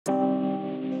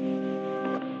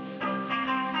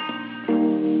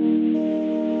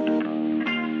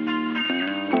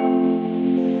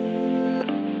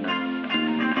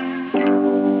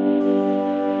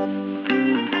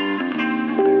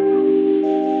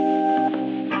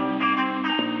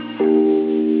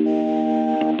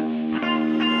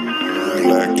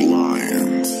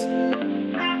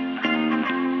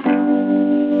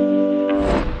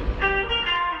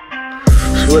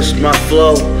pushed my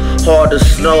flow, hard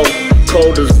as snow,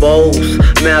 cold as bowls,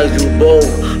 valuable,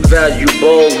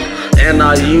 and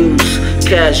I use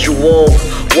casual.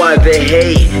 Why they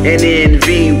hate and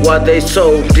envy, why they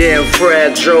so damn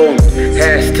fragile.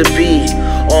 Has to be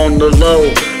on the low.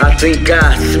 I think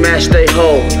I smashed a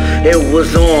hole. It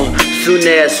was on soon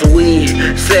as we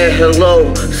said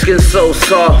hello. Skin so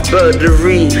soft,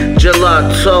 buttery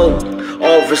gelato.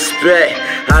 All respect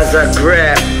as I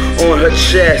grab on her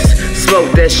chest.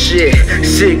 Smoke that shit,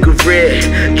 cigarette,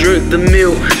 drink the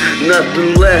milk,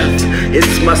 nothing left.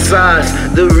 It's my size,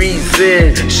 the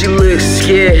reason she looks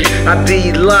scared. I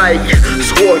be like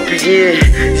Scorpion,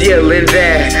 yelling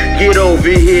that, get over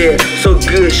here. So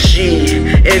good she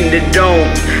in the dome,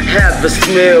 have a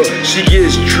smell. She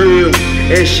gets true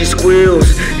and she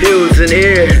squeals, heels in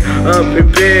air,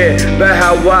 unprepared. But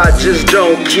how I just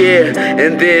don't care.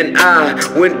 And then I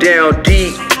went down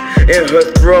deep in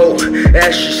her throat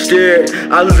as she stared.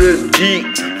 I looked deep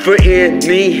for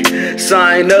any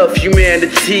sign of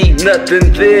humanity,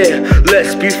 nothing there.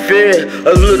 Let's be fair,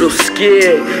 a little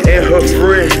scared. And her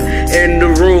friend in the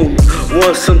room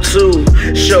wants some too,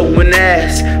 showing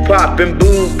ass, popping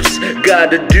boobs.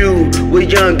 Gotta do what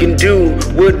youngin' do,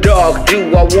 what dog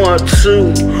do. I want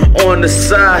to on the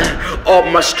side, all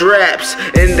my straps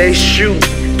and they shoot.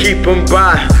 Keep 'em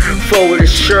by, folded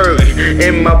shirt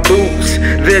and my boots.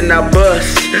 Then I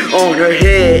bust on her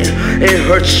head and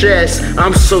her chest.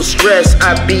 I'm so stressed,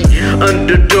 I be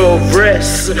under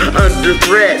duress, under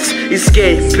threats,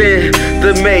 escaping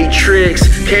the matrix.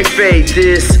 Can't fake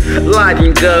this,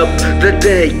 lighting up the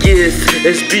day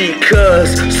it's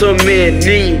because so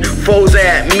many foes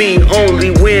at me.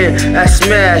 Only when I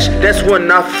smash, that's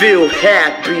when I feel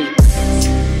happy.